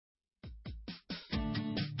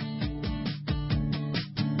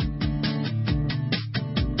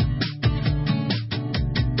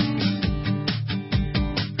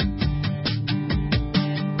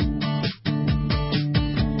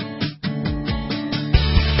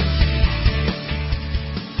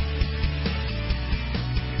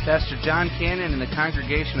John Cannon and the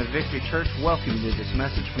congregation of Victory Church welcome you to this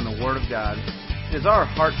message from the Word of God. It is our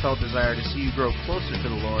heartfelt desire to see you grow closer to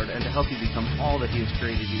the Lord and to help you become all that He has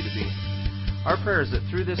created you to be. Our prayer is that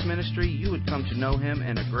through this ministry you would come to know Him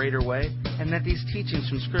in a greater way, and that these teachings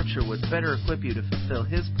from Scripture would better equip you to fulfill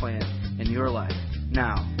His plan in your life.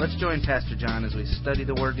 Now, let's join Pastor John as we study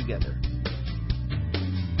the Word together.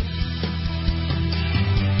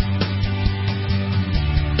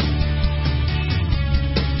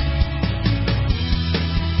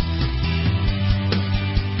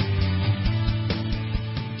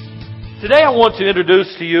 Today I want to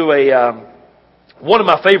introduce to you one of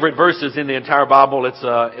my favorite verses in the entire Bible. It's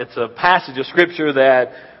a passage of Scripture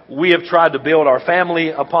that we have tried to build our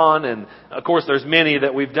family upon, and of course there's many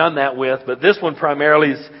that we've done that with, but this one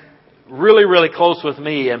primarily is really, really close with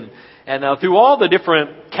me. And through all the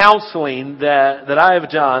different counseling that I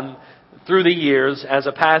have done through the years as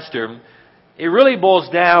a pastor, it really boils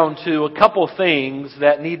down to a couple things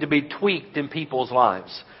that need to be tweaked in people's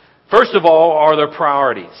lives. First of all are their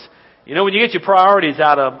priorities. You know, when you get your priorities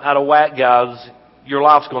out of whack, guys, your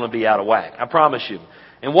life's going to be out of whack. I promise you.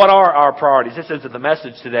 And what are our priorities? This isn't the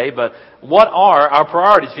message today, but what are our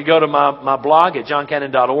priorities? If you go to my blog at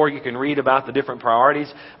johncannon.org, you can read about the different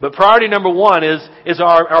priorities. But priority number one is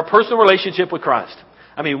our personal relationship with Christ.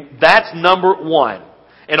 I mean, that's number one.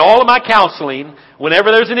 In all of my counseling, whenever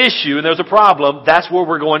there's an issue and there's a problem, that's where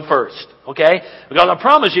we're going first. Okay? Because I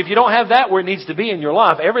promise you, if you don't have that where it needs to be in your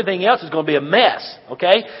life, everything else is going to be a mess.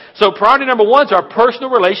 Okay? So priority number one is our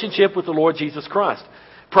personal relationship with the Lord Jesus Christ.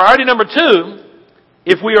 Priority number two,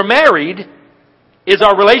 if we are married, is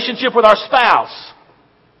our relationship with our spouse.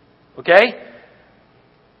 Okay?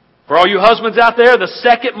 For all you husbands out there, the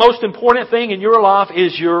second most important thing in your life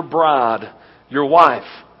is your bride, your wife.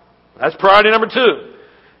 That's priority number two.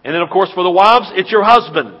 And then, of course, for the wives, it's your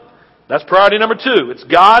husband. That's priority number two. It's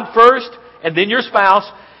God first, and then your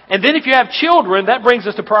spouse. And then if you have children, that brings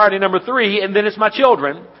us to priority number three, and then it's my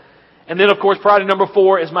children. And then, of course, priority number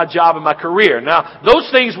four is my job and my career. Now, those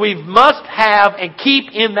things we must have and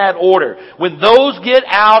keep in that order. When those get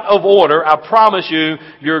out of order, I promise you,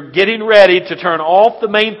 you're getting ready to turn off the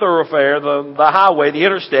main thoroughfare, the highway, the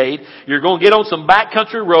interstate. You're going to get on some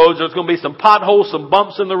backcountry roads. There's going to be some potholes, some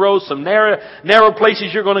bumps in the road, some narrow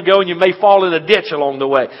places you're going to go, and you may fall in a ditch along the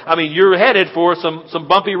way. I mean, you're headed for some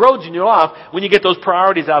bumpy roads in your life when you get those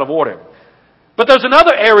priorities out of order. But there's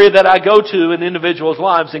another area that I go to in individuals'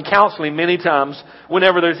 lives in counseling many times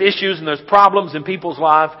whenever there's issues and there's problems in people's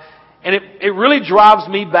life. And it really drives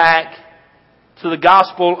me back to the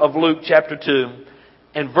Gospel of Luke chapter 2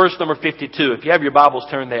 and verse number 52. If you have your Bibles,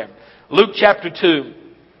 turn there. Luke chapter 2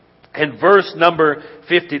 and verse number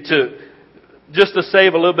 52. Just to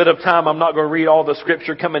save a little bit of time, I'm not going to read all the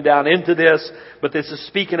Scripture coming down into this, but this is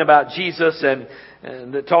speaking about Jesus, and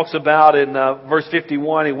it talks about in verse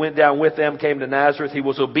 51, He went down with them, came to Nazareth, He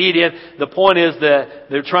was obedient. The point is that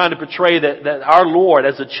they're trying to portray that our Lord,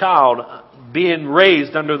 as a child, being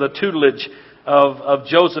raised under the tutelage of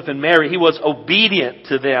Joseph and Mary, He was obedient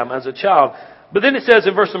to them as a child. But then it says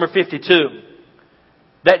in verse number 52,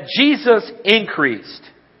 that Jesus increased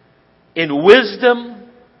in wisdom,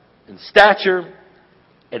 in stature,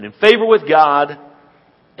 and in favor with God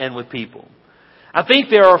and with people. I think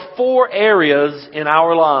there are four areas in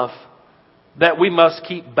our life that we must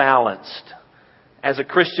keep balanced as a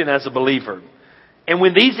Christian, as a believer. And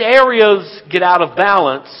when these areas get out of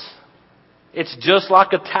balance, it's just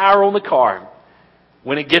like a tire on the car.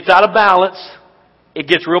 When it gets out of balance, it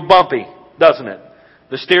gets real bumpy, doesn't it?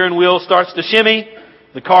 The steering wheel starts to shimmy.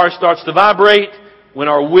 The car starts to vibrate. When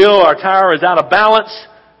our tire is out of balance,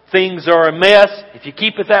 things are a mess. If you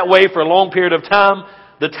keep it that way for a long period of time,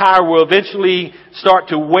 the tire will eventually start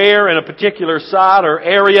to wear in a particular side or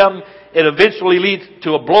area. It eventually leads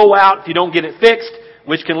to a blowout if you don't get it fixed,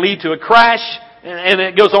 which can lead to a crash, and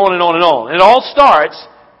it goes on and on and on. It all starts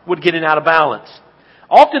with getting out of balance.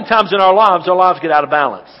 Oftentimes in our lives get out of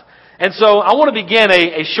balance. And so I want to begin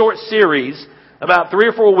a short series, about 3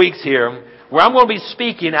 or 4 weeks here, where I'm going to be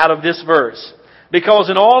speaking out of this verse. Because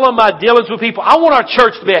in all of my dealings with people, I want our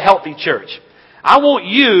church to be a healthy church. I want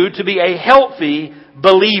you to be a healthy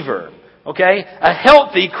believer. Okay? A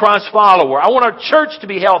healthy Christ follower. I want our church to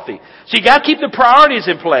be healthy. So you got to keep the priorities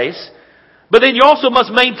in place, but then you also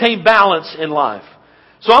must maintain balance in life.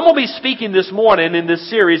 So I'm going to be speaking this morning in this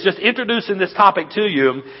series, just introducing this topic to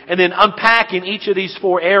you, and then unpacking each of these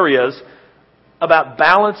four areas about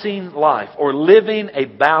balancing life, or living a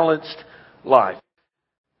balanced life.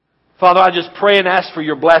 Father, I just pray and ask for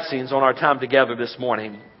your blessings on our time together this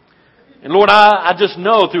morning. And Lord, I just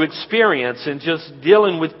know through experience and just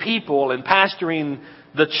dealing with people and pastoring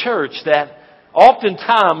the church that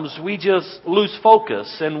oftentimes we just lose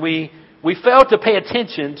focus and we fail to pay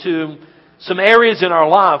attention to some areas in our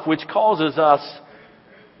life which causes us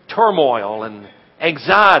turmoil and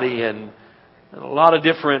anxiety and a lot of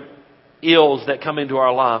different ills that come into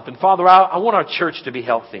our life. And Father, I want our church to be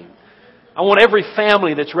healthy. I want every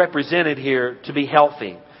family that's represented here to be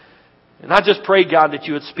healthy. And I just pray, God, that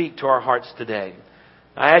you would speak to our hearts today.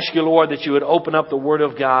 I ask you, Lord, that you would open up the Word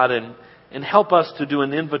of God and help us to do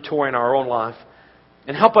an inventory in our own life.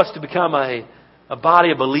 And help us to become a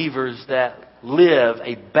body of believers that live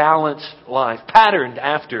a balanced life, patterned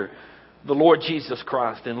after the Lord Jesus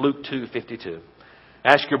Christ in Luke 2:52.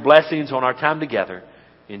 Ask your blessings on our time together.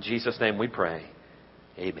 In Jesus' name we pray.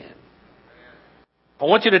 Amen. I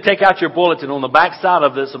want you to take out your bulletin. On the back side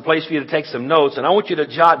of this, a place for you to take some notes. And I want you to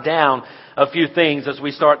jot down a few things as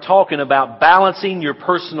we start talking about balancing your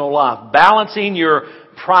personal life, balancing your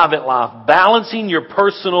private life, balancing your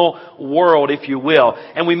personal world, if you will.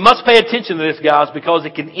 And we must pay attention to this, guys, because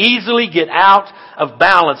it can easily get out of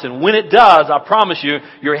balance. And when it does, I promise you,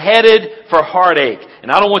 you're headed for heartache.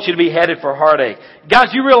 And I don't want you to be headed for heartache.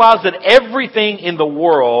 Guys, you realize that everything in the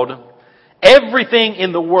world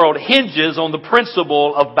hinges on the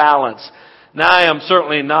principle of balance. Now, I am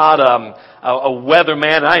certainly not a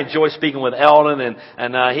weatherman. I enjoy speaking with Eldon,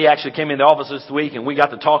 and he actually came into the office this week, and we got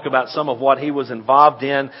to talk about some of what he was involved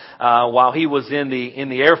in while he was in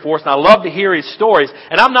the Air Force. And I love to hear his stories.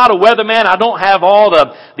 And I'm not a weatherman. I don't have all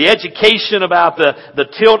the education about the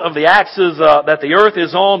tilt of the axis that the Earth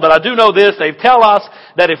is on, but I do know this: they tell us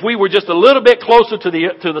that if we were just a little bit closer to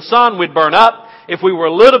the sun, we'd burn up. If we were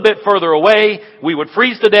a little bit further away, we would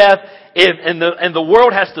freeze to death. And the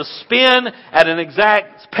world has to spin at an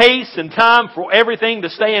exact pace and time for everything to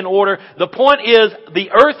stay in order. The point is,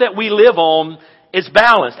 the earth that we live on is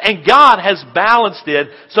balanced. And God has balanced it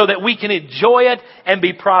so that we can enjoy it and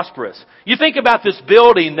be prosperous. You think about this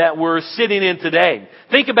building that we're sitting in today.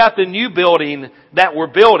 Think about the new building that we're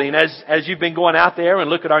building as you've been going out there and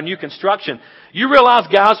look at our new construction. You realize,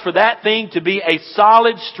 guys, for that thing to be a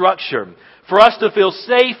solid structure, for us to feel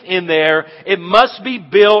safe in there, it must be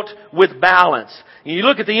built with balance. And you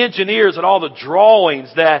look at the engineers and all the drawings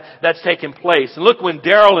that's taking place. And look when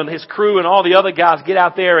Daryl and his crew and all the other guys get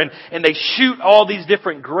out there and they shoot all these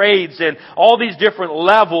different grades and all these different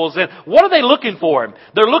levels. And what are they looking for?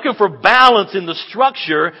 They're looking for balance in the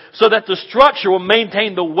structure so that the structure will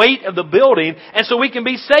maintain the weight of the building and so we can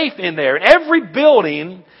be safe in there. And every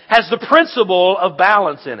building has the principle of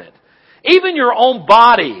balance in it. Even your own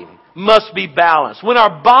body must be balanced. When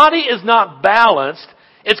our body is not balanced,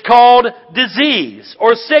 it's called disease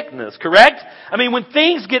or sickness, correct? I mean, when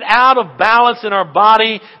things get out of balance in our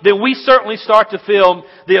body, then we certainly start to feel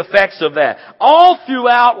the effects of that. All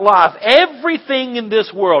throughout life, everything in this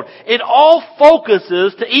world, it all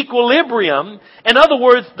focuses to equilibrium. In other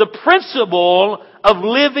words, the principle of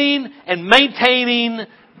living and maintaining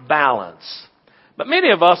balance. But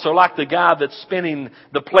many of us are like the guy that's spinning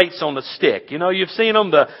the plates on the stick. You know, you've seen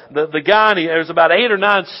them, the guy, and there's about 8 or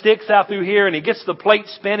 9 sticks out through here, and he gets the plate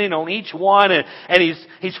spinning on each one, and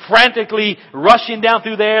he's frantically rushing down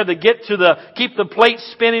through there to keep the plate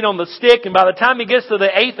spinning on the stick, and by the time he gets to the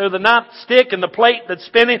 8th or the 9th stick and the plate that's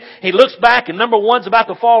spinning, he looks back, and number 1's about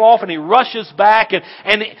to fall off, and he rushes back,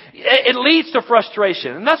 and it leads to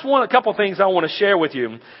frustration. And that's a couple of things I want to share with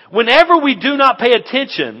you. Whenever we do not pay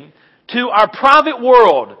attention to our private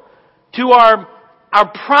world, to our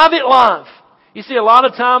private life. You see, a lot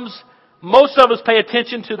of times, most of us pay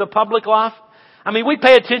attention to the public life. I mean, we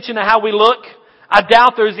pay attention to how we look. I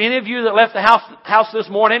doubt there's any of you that left the house this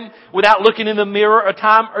morning without looking in the mirror a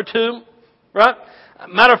time or two, right?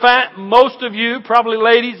 Matter of fact, most of you, probably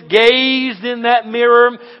ladies, gazed in that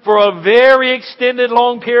mirror for a very extended,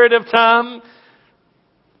 long period of time.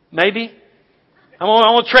 Maybe. I'm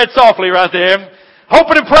going to tread softly right there.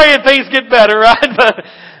 Hoping and praying things get better, right?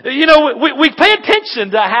 But, you know, we pay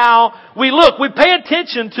attention to how we look. We pay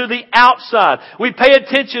attention to the outside. We pay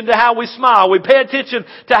attention to how we smile. We pay attention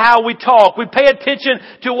to how we talk. We pay attention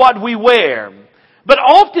to what we wear. But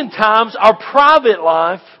oftentimes, our private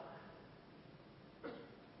life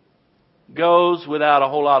goes without a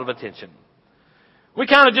whole lot of attention. We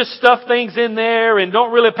kind of just stuff things in there and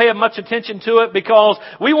don't really pay much attention to it because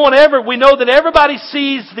we know that everybody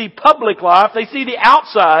sees the public life. They see the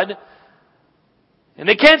outside and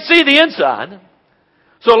they can't see the inside.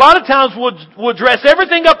 So a lot of times we'll dress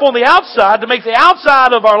everything up on the outside to make the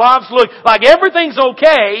outside of our lives look like everything's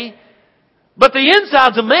okay, but the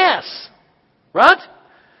inside's a mess. Right?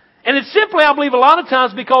 And it's simply, I believe, a lot of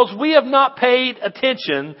times because we have not paid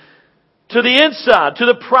attention to the inside, to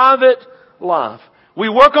the private life. We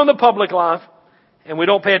work on the public life and we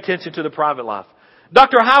don't pay attention to the private life.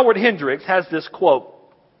 Dr. Howard Hendricks has this quote,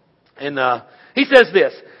 and he says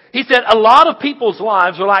this. He said, a lot of people's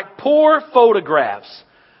lives are like poor photographs,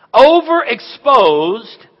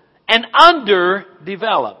 overexposed and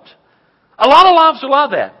underdeveloped. A lot of lives are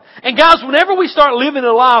like that. And guys, whenever we start living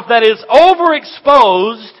a life that is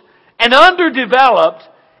overexposed and underdeveloped,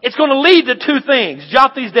 it's going to lead to two things.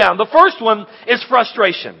 Jot these down. The first one is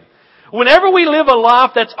frustration. Whenever we live a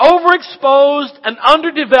life that's overexposed and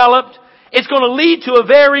underdeveloped, it's going to lead to a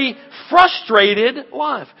very frustrated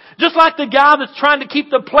life. Just like the guy that's trying to keep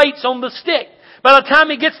the plates on the stick. By the time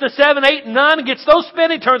he gets to 7, 8, and 9 and gets those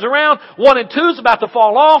spinning, he turns around, 1 and 2 is about to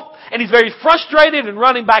fall off, and he's very frustrated and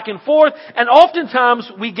running back and forth, and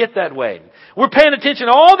oftentimes we get that way. We're paying attention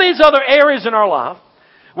to all these other areas in our life.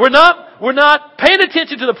 We're not paying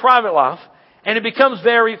attention to the private life, and it becomes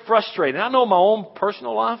very frustrating. I know in my own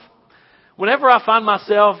personal life, whenever I find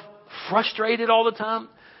myself frustrated all the time,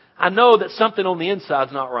 I know that something on the inside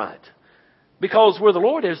is not right. Because where the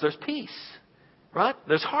Lord is, there's peace. Right?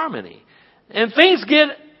 There's harmony. And things get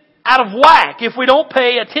out of whack if we don't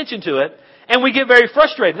pay attention to it, and we get very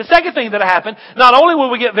frustrated. The second thing that happened, not only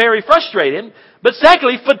will we get very frustrated, but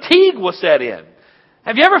secondly, fatigue will set in.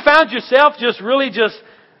 Have you ever found yourself really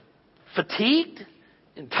fatigued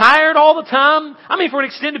and tired all the time? I mean, for an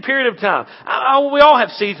extended period of time. We all have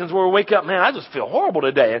seasons where we wake up, man, I just feel horrible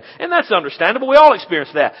today. And that's understandable. We all experience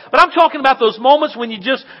that. But I'm talking about those moments when you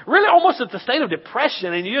just really almost at the state of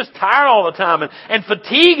depression and you're just tired all the time. And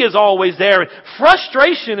fatigue is always there. And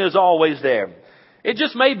frustration is always there. It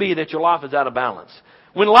just may be that your life is out of balance.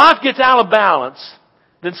 When life gets out of balance,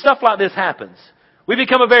 then stuff like this happens. We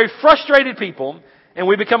become a very frustrated people and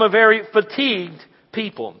we become a very fatigued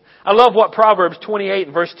people. I love what Proverbs 28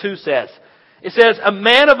 and verse 2 says. It says, a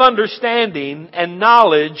man of understanding and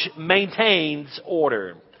knowledge maintains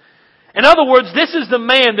order. In other words, this is the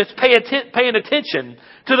man that's paying attention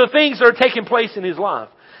to the things that are taking place in his life.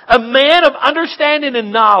 A man of understanding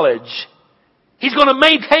and knowledge, he's going to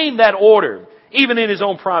maintain that order, even in his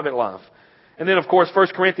own private life. And then, of course, 1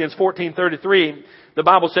 Corinthians 14:33, the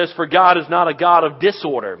Bible says, for God is not a God of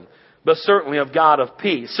disorder, but certainly of God of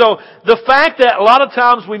peace. So the fact that a lot of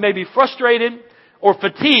times we may be frustrated or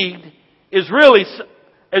fatigued is really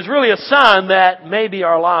a sign that maybe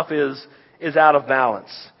our life is out of balance.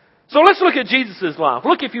 So let's look at Jesus' life.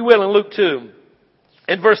 Look, if you will, in Luke 2,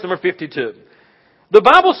 in verse number 52. The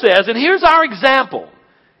Bible says, and here's our example.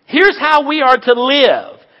 Here's how we are to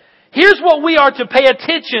live. Here's what we are to pay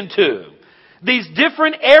attention to. These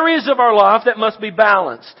different areas of our life that must be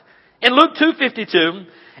balanced. In Luke 2:52,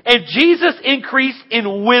 and Jesus increased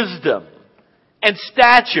in wisdom and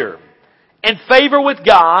stature and favor with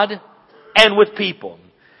God and with people.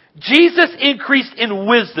 Jesus increased in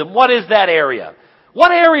wisdom. What is that area?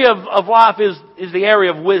 What area of life is the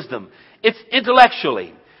area of wisdom? It's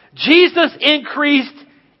intellectually. Jesus increased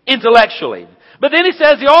intellectually. But then he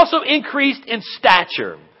says he also increased in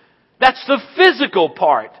stature. That's the physical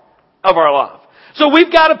part of our life. So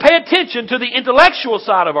we've got to pay attention to the intellectual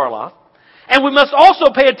side of our life. And we must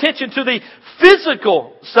also pay attention to the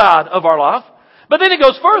physical side of our life. But then it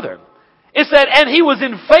goes further. It said, and he was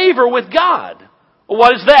in favor with God. Well,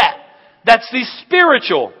 what is that? That's the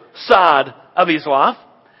spiritual side of his life.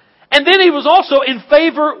 And then he was also in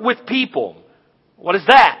favor with people. What is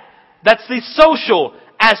that? That's the social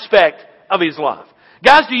aspect of his life.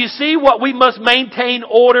 Guys, do you see what we must maintain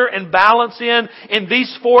order and balance in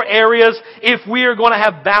these 4 areas if we are going to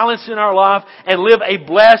have balance in our life and live a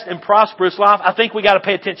blessed and prosperous life? I think we got to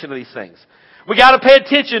pay attention to these things. We got to pay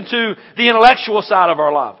attention to the intellectual side of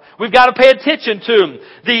our life. We've got to pay attention to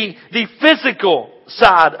the physical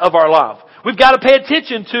side of our life. We've got to pay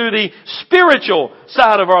attention to the spiritual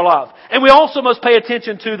side of our life. And we also must pay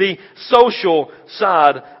attention to the social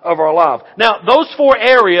side of our life. Now, those 4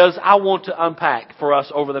 areas I want to unpack for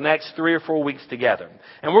us over the next 3 or 4 weeks together.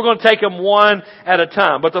 And we're going to take them one at a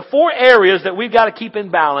time. But the 4 areas that we've got to keep in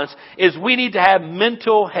balance is we need to have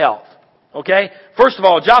mental health. Okay? First of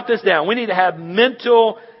all, jot this down. We need to have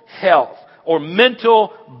mental health or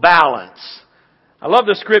mental balance. I love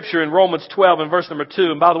the scripture in Romans 12 and verse number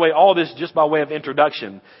 2. And by the way, all this just by way of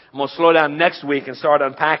introduction. I'm going to slow down next week and start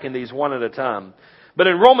unpacking these one at a time. But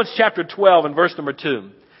in Romans chapter 12 and verse number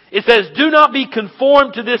 2, it says, do not be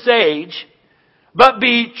conformed to this age, but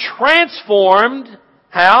be transformed.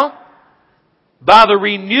 How? By the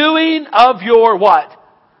renewing of your what?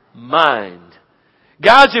 Mind.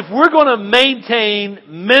 Guys, if we're going to maintain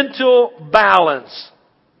mental balance,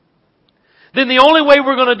 then the only way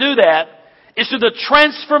we're going to do that is through the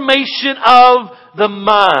transformation of the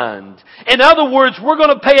mind. In other words, we're going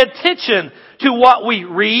to pay attention to what we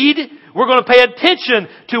read. We're going to pay attention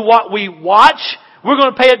to what we watch. We're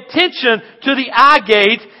going to pay attention to the eye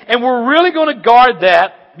gate, and we're really going to guard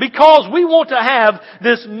that because we want to have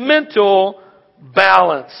this mental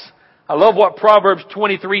balance. I love what Proverbs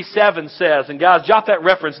 23:7 says. And guys, jot that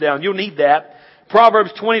reference down. You'll need that.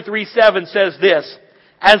 Proverbs 23:7 says this: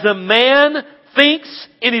 as a man thinks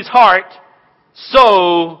in his heart,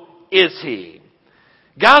 so is he.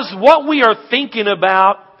 Guys, what we are thinking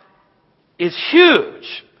about is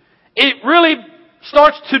huge. It really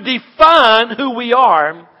starts to define who we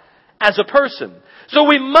are as a person. So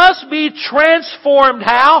we must be transformed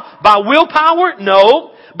how? By willpower?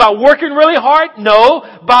 No. By working really hard?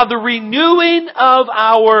 No. By the renewing of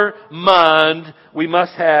our mind. We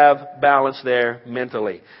must have balance there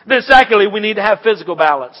mentally. Then secondly, we need to have physical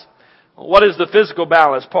balance. What is the physical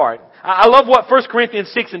balance part? I love what 1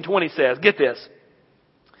 Corinthians 6:20 says. Get this.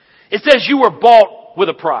 It says you were bought with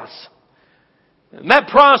a price. And that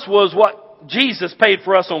price was what Jesus paid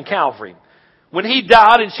for us on Calvary. When He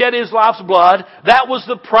died and shed His life's blood, that was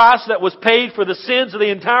the price that was paid for the sins of the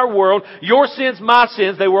entire world. Your sins, my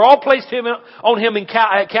sins, they were all placed on Him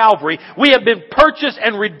at Calvary. We have been purchased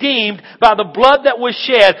and redeemed by the blood that was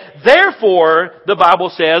shed. Therefore, the Bible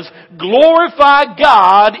says, glorify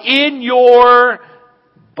God in your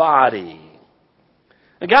body.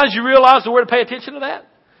 And guys, you realize that we're to pay attention to that?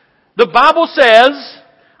 The Bible says,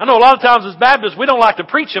 I know a lot of times as Baptists, we don't like to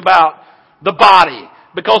preach about the body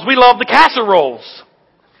because we love the casseroles.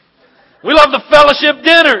 We love the fellowship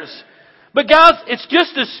dinners. But guys, it's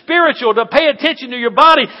just as spiritual to pay attention to your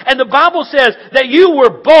body. And the Bible says that you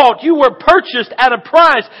were bought, you were purchased at a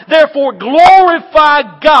price. Therefore,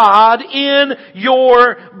 glorify God in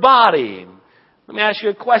your body. Let me ask you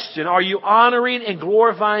a question. Are you honoring and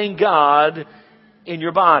glorifying God in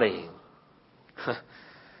your body?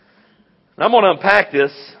 I'm going to unpack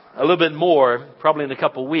this a little bit more, probably in a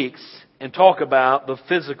couple of weeks, and talk about the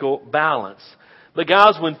physical balance. But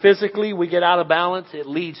guys, when physically we get out of balance, it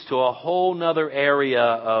leads to a whole nother area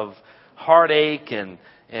of heartache and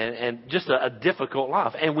just a difficult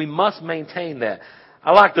life. And we must maintain that.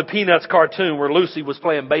 I like the Peanuts cartoon where Lucy was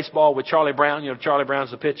playing baseball with Charlie Brown. You know, Charlie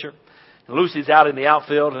Brown's the pitcher. And Lucy's out in the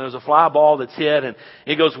outfield, and there's a fly ball that's hit, and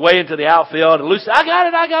it goes way into the outfield. And Lucy, I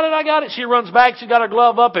got it. She runs back, she got her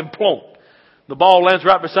glove up, and plump. The ball lands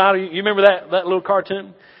right beside her. You remember that little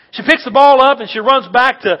cartoon? She picks the ball up and she runs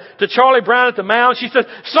back to Charlie Brown at the mound. She says,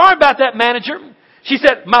 sorry about that, manager. She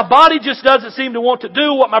said, my body just doesn't seem to want to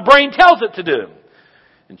do what my brain tells it to do.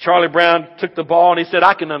 And Charlie Brown took the ball and he said,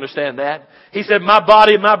 I can understand that. He said, my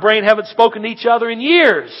body and my brain haven't spoken to each other in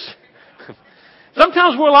years.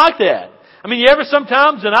 Sometimes we're like that. I mean, you ever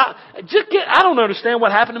sometimes, and I don't understand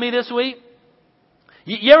what happened to me this week.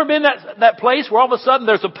 You ever been that place where all of a sudden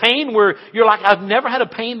there's a pain where you're like, I've never had a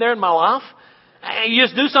pain there in my life? And you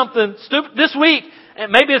just do something stupid. This week,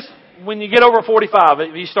 and maybe it's when you get over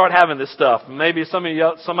 45, you start having this stuff. Maybe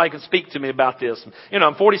somebody can speak to me about this. You know,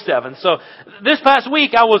 I'm 47. So this past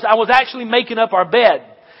week I was actually making up our bed.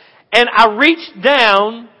 And I reached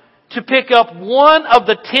down to pick up one of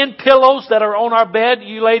the 10 pillows that are on our bed.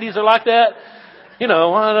 You ladies are like that. You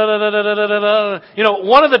know, one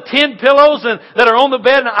of the 10 pillows that are on the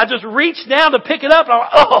bed, and I just reached down to pick it up, and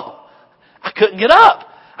I couldn't get up.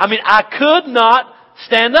 I mean, I could not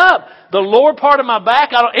stand up. The lower part of my back,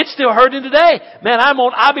 it's still hurting today. Man, I'm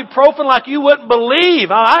on ibuprofen like you wouldn't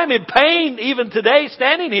believe. I'm in pain even today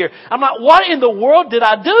standing here. I'm like, what in the world did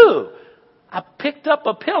I do? I picked up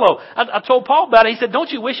a pillow. I told Paul about it. He said, don't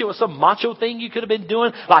you wish it was some macho thing you could have been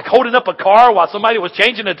doing? Like holding up a car while somebody was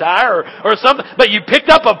changing a tire or something. But you picked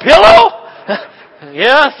up a pillow?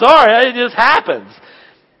 Yeah, sorry. It just happens.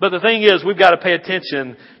 But the thing is, we've got to pay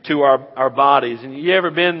attention to our bodies. And you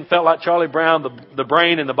ever felt like Charlie Brown, the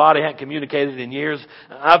brain and the body hadn't communicated in years?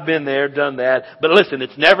 I've been there, done that. But listen,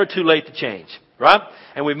 it's never too late to change. Right?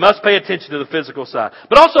 And we must pay attention to the physical side.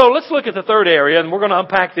 But also, let's look at the third area, and we're going to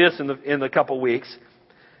unpack this in a couple of weeks.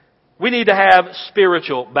 We need to have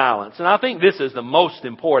spiritual balance. And I think this is the most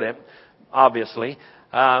important, obviously.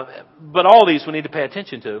 But all these we need to pay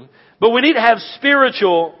attention to. But we need to have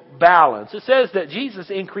spiritual balance. It says that Jesus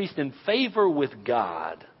increased in favor with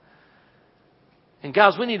God. And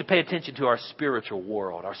guys, we need to pay attention to our spiritual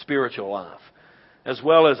world, our spiritual life, as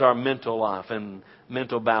well as our mental life and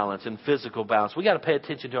mental balance and physical balance. We got to pay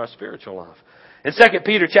attention to our spiritual life. In 2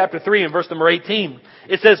 Peter chapter 3 and verse number 18,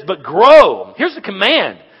 it says, but grow. Here's the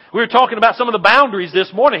command. We were talking about some of the boundaries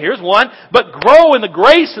this morning. Here's one. But grow in the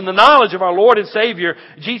grace and the knowledge of our Lord and Savior,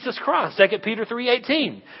 Jesus Christ. 2 Peter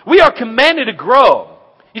 3:18. We are commanded to grow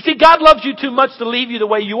You see, God loves you too much to leave you the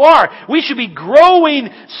way you are. We should be growing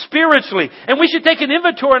spiritually. And we should take an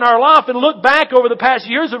inventory in our life and look back over the past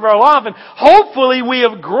years of our life, and hopefully we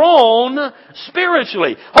have grown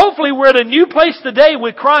spiritually. Hopefully we're at a new place today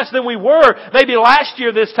with Christ than we were maybe last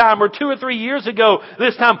year this time or 2 or 3 years ago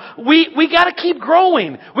this time. We gotta keep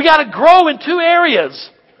growing. We gotta grow in 2 areas.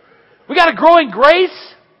 We gotta grow in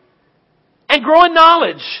grace and grow in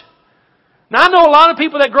knowledge. Now I know a lot of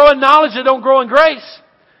people that grow in knowledge that don't grow in grace.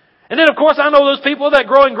 And then, of course, I know those people that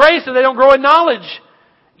grow in grace and they don't grow in knowledge.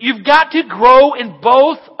 You've got to grow in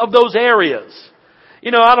both of those areas.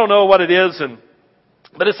 You know, I don't know what it is,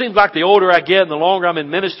 but it seems like the older I get and the longer I'm in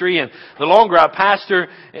ministry and the longer I pastor,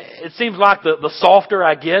 it seems like the softer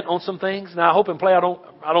I get on some things. Now, I hope and pray I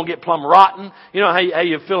don't get plumb rotten. You know how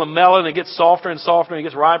you feel a melon, it gets softer and softer and it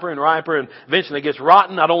gets riper and riper and eventually it gets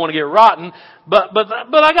rotten. I don't want to get rotten, but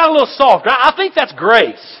I got a little softer. I think that's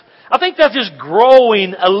grace. I think that's just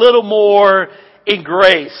growing a little more in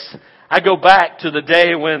grace. I go back to the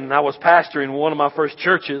day when I was pastoring one of my first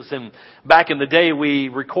churches, and back in the day we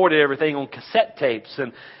recorded everything on cassette tapes,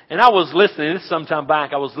 and I was listening, this is some time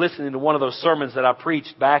back, I was listening to one of those sermons that I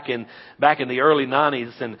preached back in the early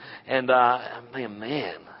 90s, and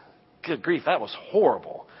man, good grief, that was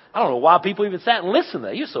horrible. I don't know why people even sat and listened to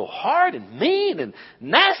that. You're so hard and mean and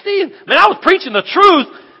nasty. Man, I was preaching the truth,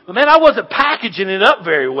 but man, I wasn't packaging it up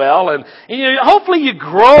very well. And you know, hopefully you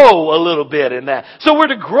grow a little bit in that. So we're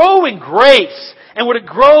to grow in grace and we're to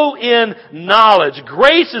grow in knowledge.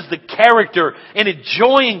 Grace is the character and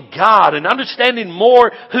enjoying God and understanding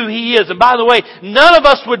more who He is. And by the way, none of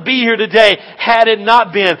us would be here today had it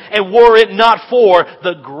not been and were it not for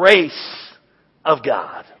the grace of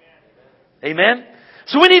God. Amen?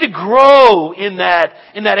 So we need to grow in that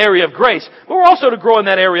area of grace. But we're also to grow in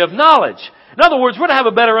that area of knowledge. In other words, we're to have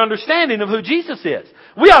a better understanding of who Jesus is.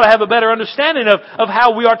 We ought to have a better understanding of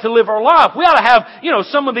how we are to live our life. We ought to have,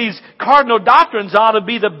 some of these cardinal doctrines ought to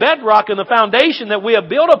be the bedrock and the foundation that we have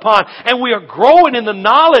built upon. And we are growing in the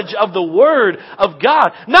knowledge of the Word of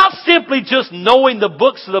God. Not simply just knowing the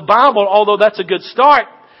books of the Bible, although that's a good start.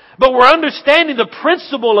 But we're understanding the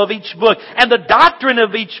principle of each book and the doctrine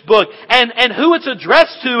of each book and who it's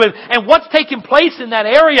addressed to and what's taking place in that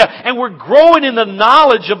area. And we're growing in the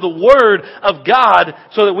knowledge of the Word of God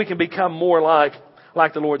so that we can become more like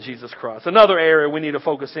the Lord Jesus Christ. Another area we need to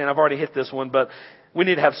focus in, I've already hit this one, but we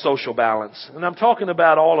need to have social balance. And I'm talking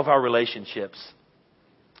about all of our relationships.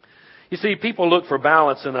 You see, people look for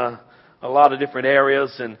balance in a lot of different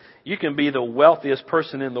areas, and you can be the wealthiest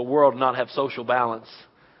person in the world and not have social balance.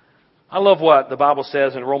 I love what the Bible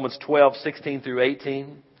says in Romans 12:16 through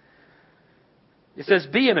 18. It says,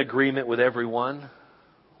 be in agreement with everyone.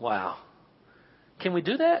 Wow. Can we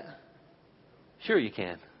do that? Sure you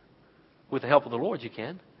can. With the help of the Lord you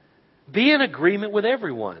can. Be in agreement with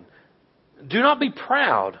everyone. Do not be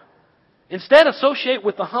proud. Instead, associate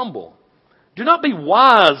with the humble. Do not be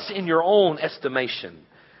wise in your own estimation.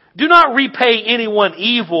 Do not repay anyone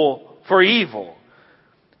evil for evil.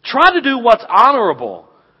 Try to do what's honorable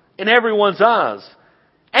in everyone's eyes.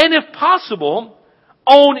 And if possible,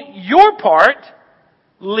 on your part,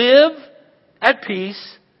 live at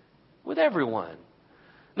peace with everyone.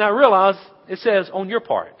 Now realize it says on your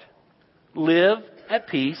part, live at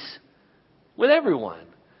peace with everyone.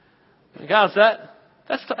 And guys,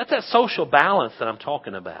 that's that social balance that I'm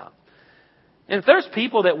talking about. And if there's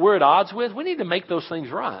people that we're at odds with, we need to make those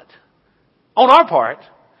things right. On our part.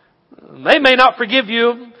 They may not forgive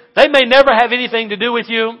you. They may never have anything to do with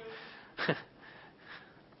you.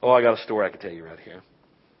 Oh, I got a story I can tell you right here.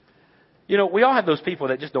 We all have those people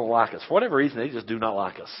that just don't like us. For whatever reason, they just do not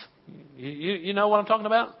like us. You know what I'm talking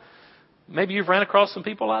about? Maybe you've ran across some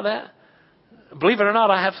people like that. Believe it or not,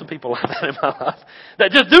 I have some people like that in my life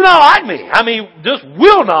that just do not like me. I mean, just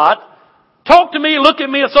will not talk to me, look at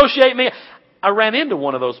me, associate me. I ran into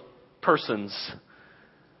one of those persons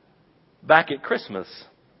back at Christmas.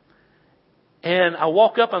 And I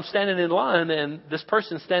walk up, I'm standing in line, and this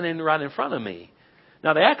person's standing right in front of me.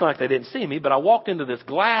 Now, they act like they didn't see me, but I walked into this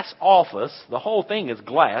glass office. The whole thing is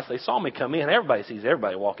glass. They saw me come in. Everybody sees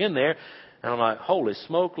everybody walk in there. And I'm like, holy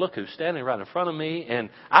smoke, look who's standing right in front of me. And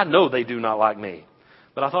I know they do not like me.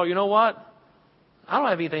 But I thought, you know what? I don't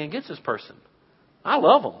have anything against this person. I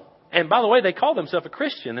love them. And by the way, they call themselves a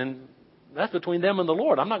Christian, and that's between them and the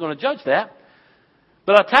Lord. I'm not going to judge that.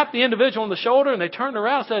 But I tapped the individual on the shoulder, and they turned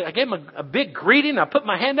around and said, I gave them a big greeting. I put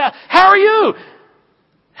my hand out. How are you?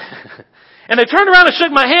 And they turned around and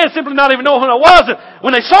shook my hand, simply not even knowing who I was. And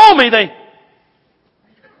when they saw me, they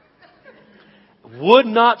would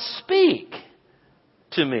not speak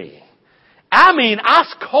to me. I mean,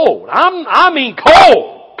 ice cold. I mean,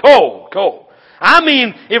 cold. I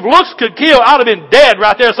mean, if looks could kill, I'd have been dead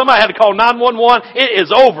right there. Somebody had to call 911. It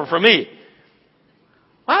is over for me.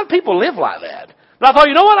 Why do people live like that? But I thought,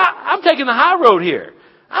 you know what? I'm taking the high road here.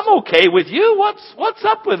 I'm okay with you. What's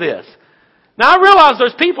up with this? Now I realize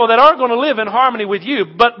there's people that aren't going to live in harmony with you,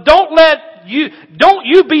 but don't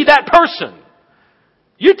you be that person.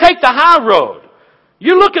 You take the high road.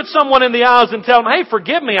 You look at someone in the eyes and tell them, hey,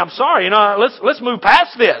 forgive me, I'm sorry, let's move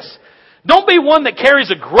past this. Don't be one that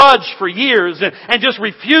carries a grudge for years and just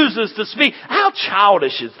refuses to speak. How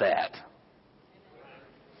childish is that?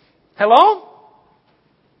 Hello?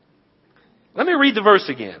 Let me read the verse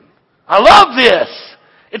again. I love this.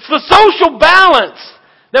 It's the social balance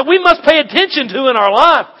that we must pay attention to in our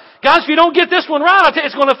life. Guys, if you don't get this one right,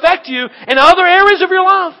 it's going to affect you in other areas of your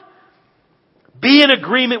life. Be in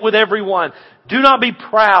agreement with everyone. Do not be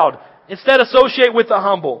proud. Instead, associate with the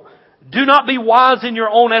humble. Do not be wise in your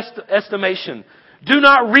own estimation. Do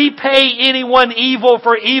not repay anyone evil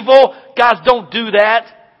for evil. Guys, don't do that.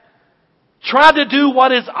 Try to do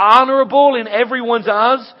what is honorable in everyone's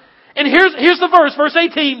eyes. And here's the verse, verse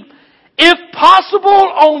 18. If possible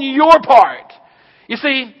on your part. You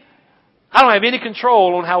see, I don't have any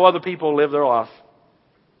control on how other people live their life.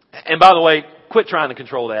 And by the way, quit trying to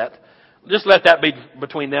control that. Just let that be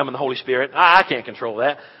between them and the Holy Spirit. I can't control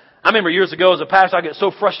that. I remember years ago as a pastor, I get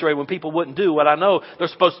so frustrated when people wouldn't do what I know they're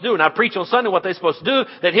supposed to do. And I'd preach on Sunday what they're supposed to do.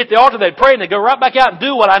 They'd hit the altar, they'd pray, and they'd go right back out and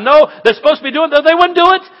do what I know they're supposed to be doing. They wouldn't do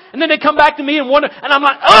it. And then they'd come back to me and wonder. And I'm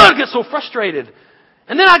like, I get so frustrated.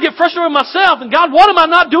 And then I get frustrated with myself. And God, what am I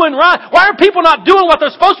not doing right? Why are people not doing what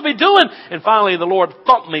they're supposed to be doing? And finally the Lord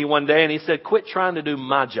thumped me one day and He said, quit trying to do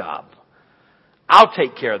my job. I'll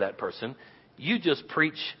take care of that person. You just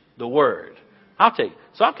preach the Word.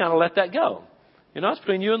 So I've kind of let that go. It's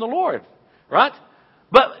between you and the Lord. Right?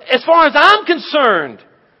 But as far as I'm concerned,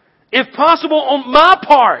 if possible on my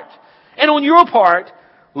part and on your part,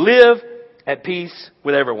 live at peace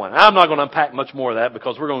with everyone. I'm not going to unpack much more of that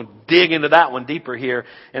because we're going to dig into that one deeper here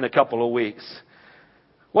in a couple of weeks.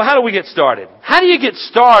 Well, how do we get started? How do you get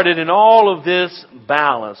started in all of this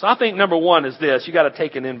balance? I think number one is this. You got to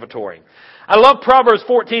take an inventory. I love Proverbs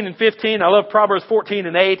 14 and 15. I love Proverbs 14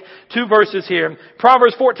 and 8. 2 verses here.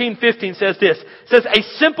 Proverbs 14:15 says this. It says, a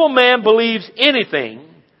simple man believes anything,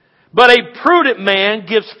 but a prudent man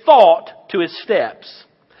gives thought to his steps.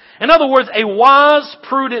 In other words, a wise,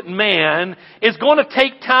 prudent man is going to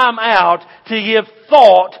take time out to give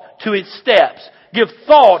thought to his steps. Give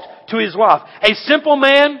thought to his life. A simple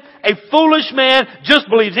man, a foolish man just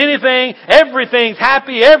believes anything, everything's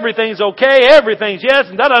happy, everything's okay, everything's yes,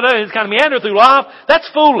 and da-da-da, he's kind of meander through life. That's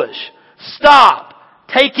foolish. Stop.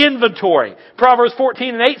 Take inventory. Proverbs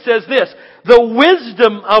 14 and 8 says this, the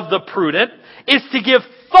wisdom of the prudent is to give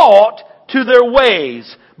thought to their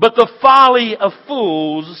ways, but the folly of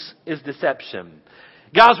fools is deception.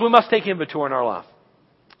 Guys, we must take inventory in our life.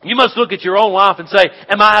 You must look at your own life and say,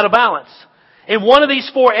 am I out of balance? In one of these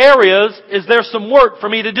 4 areas, is there some work for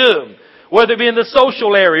me to do? Whether it be in the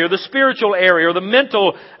social area, or the spiritual area, or the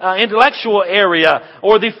mental, intellectual area,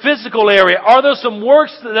 or the physical area. Are there some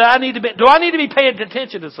works that I need to be, do I need to be paying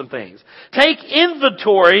attention to some things? Take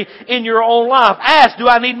inventory in your own life. Ask, do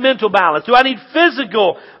I need mental balance? Do I need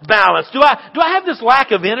physical balance? Do I have this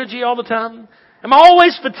lack of energy all the time? Am I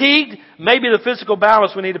always fatigued? Maybe the physical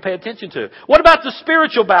balance we need to pay attention to. What about the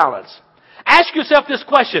spiritual balance? Ask yourself this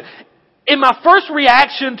question. In my first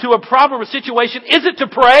reaction to a problem or situation, is it to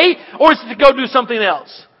pray or is it to go do something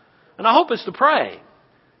else? And I hope it's to pray.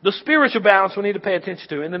 The spiritual balance we need to pay attention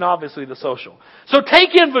to, and then obviously the social. So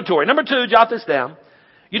take inventory. Number 2, jot this down.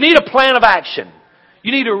 You need a plan of action.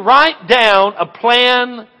 You need to write down a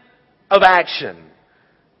plan of action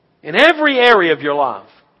in every area of your life.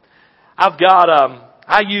 I've got,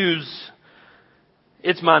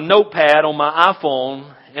 it's my notepad on my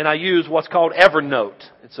iPhone, and I use what's called Evernote.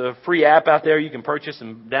 It's a free app out there you can purchase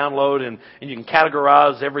and download, and you can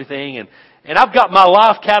categorize everything. And I've got my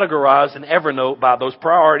life categorized in Evernote by those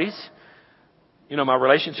priorities. My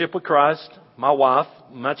relationship with Christ, my wife,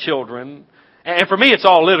 my children. And for me, it's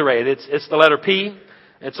all alliterated. It's the letter P.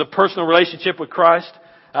 It's a personal relationship with Christ.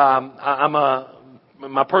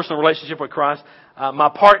 My personal relationship with Christ. My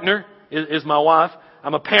partner is my wife.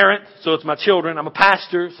 I'm a parent, so it's my children. I'm a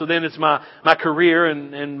pastor, so then it's my career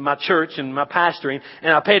and my church and my pastoring.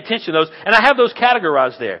 And I pay attention to those. And I have those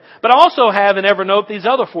categorized there. But I also have in Evernote these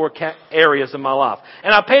other 4 areas of my life.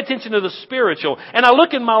 And I pay attention to the spiritual. And I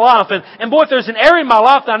look in my life, and boy, if there's an area in my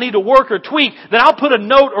life that I need to work or tweak, then I'll put a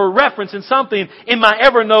note or reference in something in my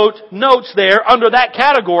Evernote notes there under that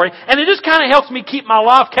category. And it just kind of helps me keep my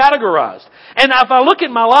life categorized. And if I look at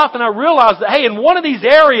my life and I realize that, hey, in one of these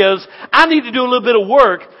areas, I need to do a little bit of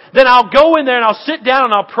work, then I'll go in there and I'll sit down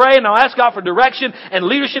and I'll pray and I'll ask God for direction and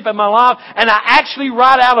leadership in my life, and I actually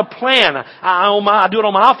write out a plan. I do it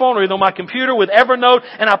on my iPhone or either on my computer with Evernote,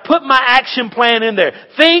 and I put my action plan in there.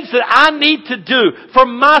 Things that I need to do for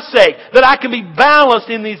my sake, that I can be balanced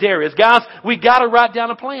in these areas. Guys, we got to write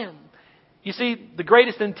down a plan. You see, the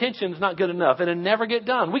greatest intention is not good enough. It'll never get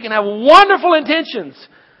done. We can have wonderful intentions,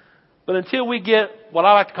 but until we get what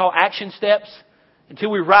I like to call action steps, until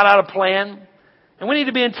we write out a plan, and we need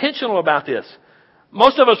to be intentional about this.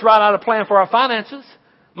 Most of us write out a plan for our finances.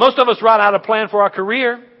 Most of us write out a plan for our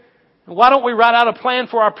career. And why don't we write out a plan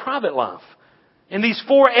for our private life? In these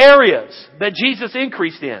 4 areas that Jesus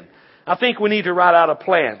increased in, I think we need to write out a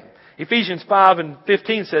plan. Ephesians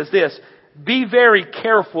 5:15 says this, "Be very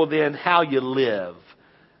careful then how you live,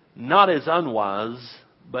 not as unwise,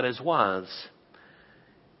 but as wise."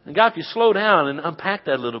 And God, if you slow down and unpack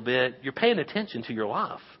that a little bit, you're paying attention to your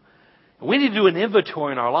life. We need to do an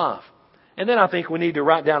inventory in our life. And then I think we need to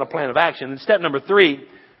write down a plan of action. And step number 3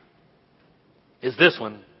 is this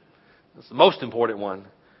one. It's the most important one.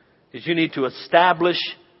 Is you need to establish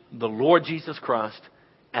the Lord Jesus Christ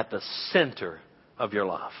at the center of your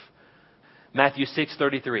life. Matthew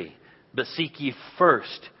 6:33. "But seek ye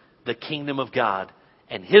first the kingdom of God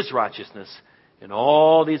and His righteousness, and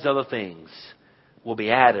all these other things will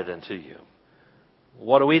be added unto you."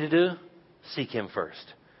 What are we to do? Seek Him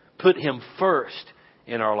first. Put Him first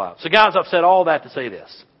in our lives. So guys, I've said all that to say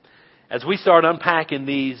this. As we start unpacking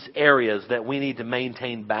these areas that we need to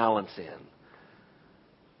maintain balance in,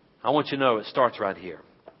 I want you to know it starts right here.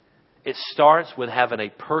 It starts with having a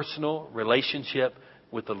personal relationship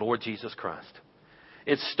with the Lord Jesus Christ.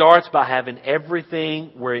 It starts by having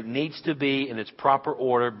everything where it needs to be in its proper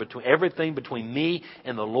order. Everything between me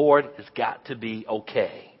and the Lord has got to be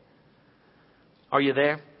okay. Are you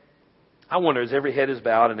there? I wonder, as every head is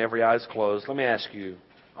bowed and every eye is closed, let me ask you,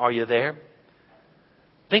 are you there?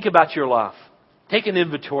 Think about your life. Take an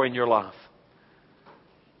inventory in your life.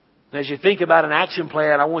 And as you think about an action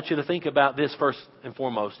plan, I want you to think about this first and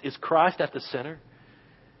foremost. Is Christ at the center?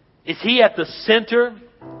 Is He at the center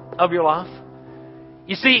of your life?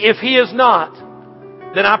 You see, if He is not,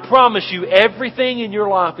 then I promise you everything in your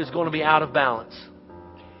life is going to be out of balance.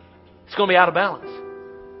 It's going to be out of balance.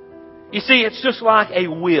 You see, it's just like a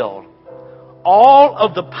wheel. All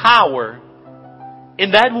of the power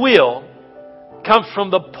in that wheel comes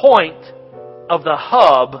from the point of the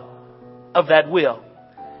hub of that wheel.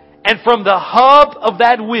 And from the hub of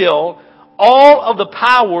that wheel, all of the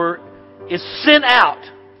power is sent out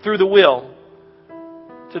through the wheel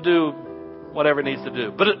to do whatever it needs to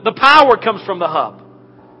do. But the power comes from the hub,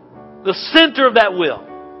 the center of that wheel.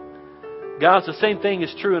 Guys, the same thing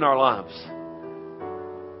is true in our lives.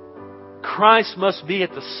 Christ must be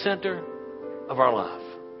at the center of our life.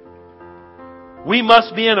 We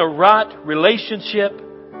must be in a right relationship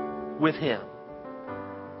with Him.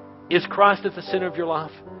 Is Christ at the center of your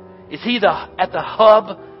life? Is He at the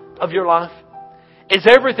hub of your life? Is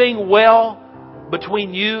everything well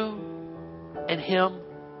between you and Him?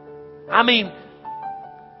 I mean,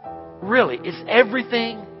 really, is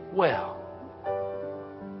everything well?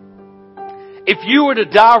 If you were to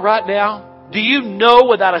die right now, do you know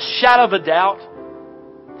without a shadow of a doubt?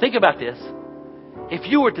 Think about this. If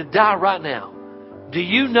you were to die right now, do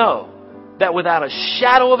you know that without a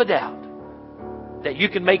shadow of a doubt that you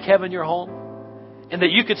can make heaven your home? And that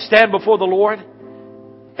you could stand before the Lord?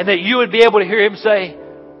 And that you would be able to hear Him say,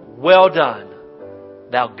 "Well done,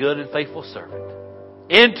 thou good and faithful servant.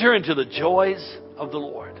 Enter into the joys of the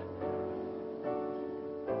Lord."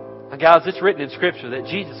 Now guys, it's written in Scripture that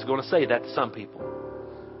Jesus is going to say that to some people.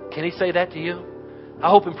 Can He say that to you? I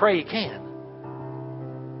hope and pray He can.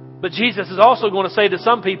 But Jesus is also going to say to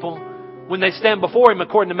some people when they stand before Him,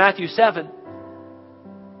 according to Matthew 7,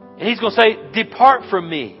 and He's going to say, "Depart from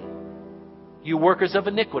me, you workers of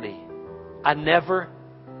iniquity. I never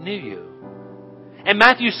knew you." And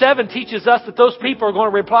Matthew 7 teaches us that those people are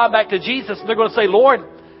going to reply back to Jesus. And they're going to say, "Lord,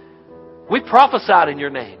 we prophesied in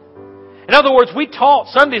your name." In other words, we taught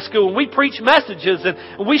Sunday school and we preached messages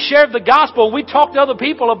and we shared the gospel and we talked to other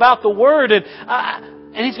people about the Word. And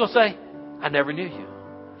He's going to say, "I never knew you."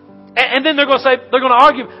 And then they're going to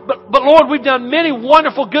argue, but Lord, we've done many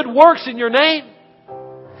wonderful good works in your name.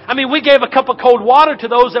 I mean, we gave a cup of cold water to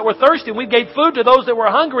those that were thirsty. And we gave food to those that were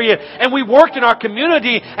hungry. And we worked in our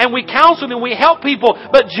community. And we counseled and we helped people.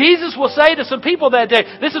 But Jesus will say to some people that day,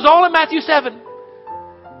 this is all in Matthew 7.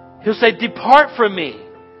 He'll say, "Depart from me.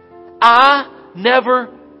 I never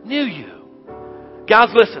knew you."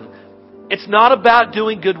 Guys, listen. It's not about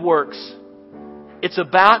doing good works. It's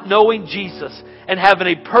about knowing Jesus and having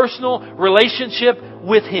a personal relationship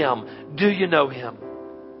with Him. Do you know Him?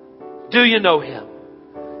 Do you know Him?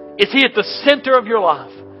 Is He at the center of your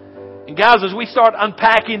life? And guys, as we start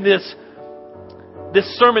unpacking this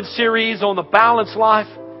sermon series on the balanced life,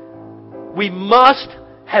 we must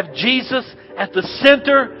have Jesus at the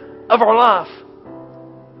center of our life.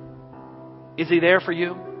 Is He there for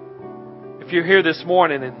you? If you're here this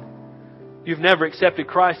morning and you've never accepted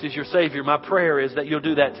Christ as your Savior, my prayer is that you'll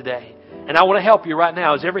do that today. And I want to help you right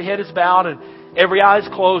now. As every head is bowed and every eye is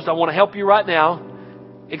closed, I want to help you right now.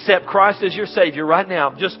 Accept Christ as your Savior right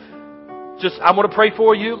now. Just I want to pray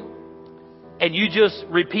for you. And you just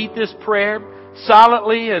repeat this prayer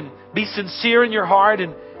silently and be sincere in your heart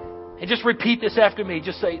and just repeat this after me.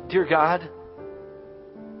 Just say, Dear God,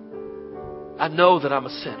 I know that I'm a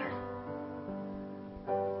sinner.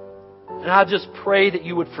 And I just pray that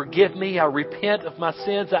you would forgive me. I repent of my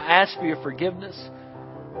sins. I ask for your forgiveness.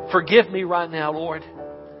 Forgive me right now, Lord.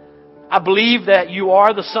 I believe that you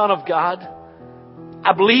are the Son of God.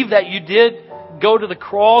 I believe that you did go to the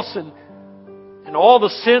cross and all the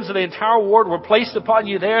sins of the entire world were placed upon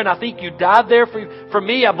you there. And I think you died there for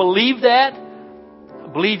me. I believe that. I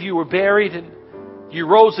believe you were buried and you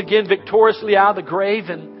rose again victoriously out of the grave.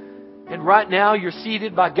 And right now you're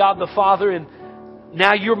seated by God the Father. And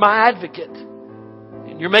now you're my advocate.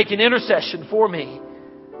 And you're making intercession for me.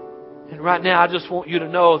 And right now I just want you to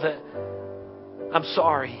know that I'm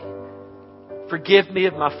sorry. Forgive me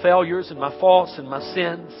of my failures and my faults and my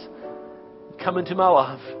sins. Come into my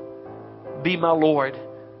life. Be my Lord.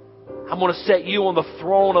 I'm going to set you on the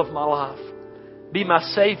throne of my life. Be my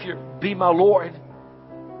Savior. Be my Lord.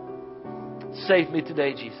 Save me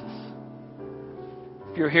today, Jesus.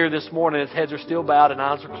 If you're here this morning, as heads are still bowed and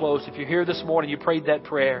eyes are closed, if you're here this morning, you prayed that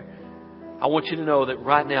prayer, I want you to know that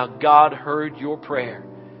right now God heard your prayer.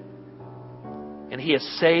 And He has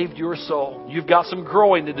saved your soul. You've got some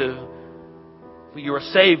growing to do. But you are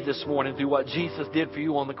saved this morning through what Jesus did for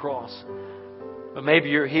you on the cross. But maybe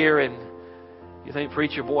you're here and you think,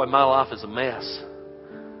 preacher, boy, my life is a mess.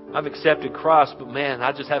 I've accepted Christ, but man,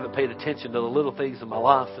 I just haven't paid attention to the little things in my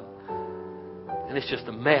life. And it's just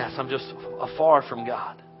a mess. I'm just afar from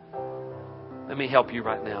God. Let me help you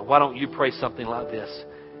right now. Why don't you pray something like this?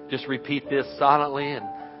 Just repeat this silently and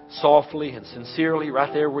softly and sincerely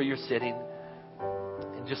right there where you're sitting.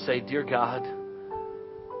 And just say, Dear God,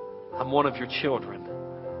 I'm one of your children.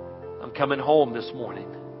 I'm coming home this morning.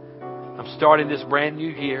 I'm starting this brand new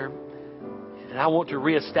year. And I want to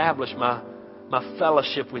reestablish my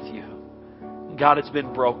fellowship with you. God, it's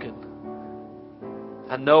been broken.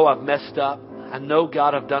 I know I've messed up. I know,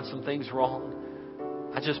 God, I've done some things wrong.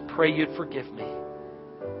 I just pray you'd forgive me.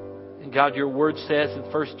 And God, your word says in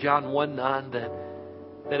 1 John 1:9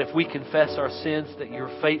 that if we confess our sins, that you're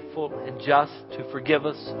faithful and just to forgive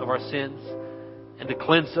us of our sins and to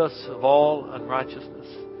cleanse us of all unrighteousness.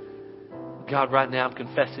 God, right now I'm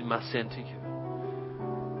confessing my sin to you.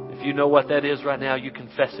 If you know what that is right now, you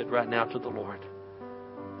confess it right now to the Lord.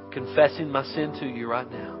 Confessing my sin to you right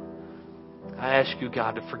now. I ask you,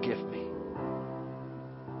 God, to forgive me.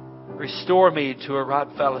 Restore me to a right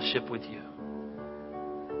fellowship with you.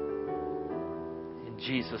 In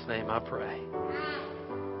Jesus' name I pray.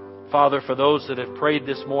 Father, for those that have prayed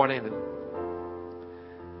this morning,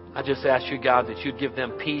 I just ask you, God, that you'd give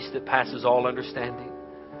them peace that passes all understanding.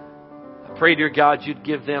 I pray, dear God, you'd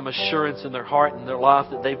give them assurance in their heart and their life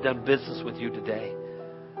that they've done business with you today.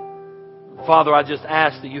 Father, I just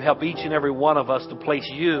ask that you help each and every one of us to place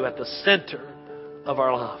you at the center of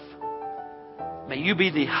our life. May you be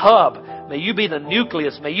the hub. May you be the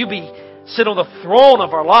nucleus. May you sit on the throne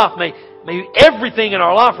of our life. May everything in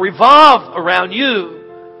our life revolve around you.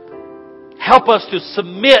 Help us to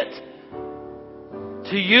submit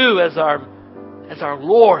to you as our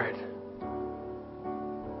Lord.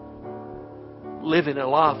 Living a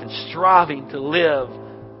life and striving to live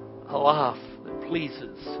a life that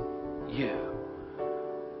pleases you.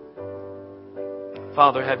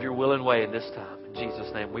 Father, have your will and way in this time. In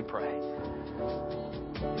Jesus' name we pray.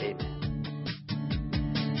 Amen.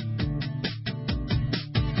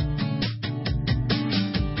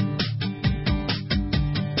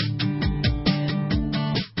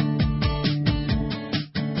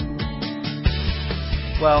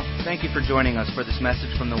 Well, thank you for joining us for this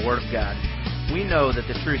message from the Word of God. We know that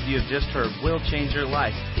the truth you have just heard will change your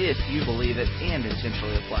life if you believe it and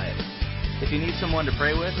intentionally apply it. If you need someone to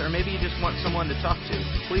pray with, or maybe you just want someone to talk to,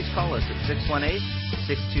 please call us at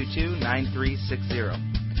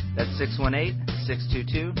 618-622-9360. That's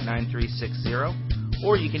 618-622-9360.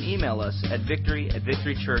 Or you can email us at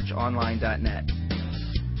victory@victorychurchonline.net.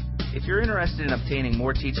 If you're interested in obtaining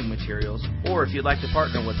more teaching materials, or if you'd like to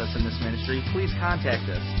partner with us in this ministry, please contact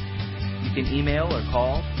us. You can email or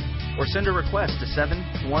call, or send a request to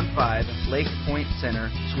 715 Lake Point Center,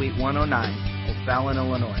 Suite 109, O'Fallon,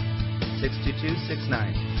 Illinois,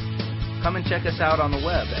 62269. Come and check us out on the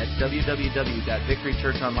web at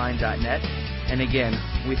www.victorychurchonline.net. And again,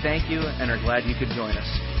 we thank you and are glad you could join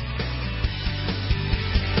us.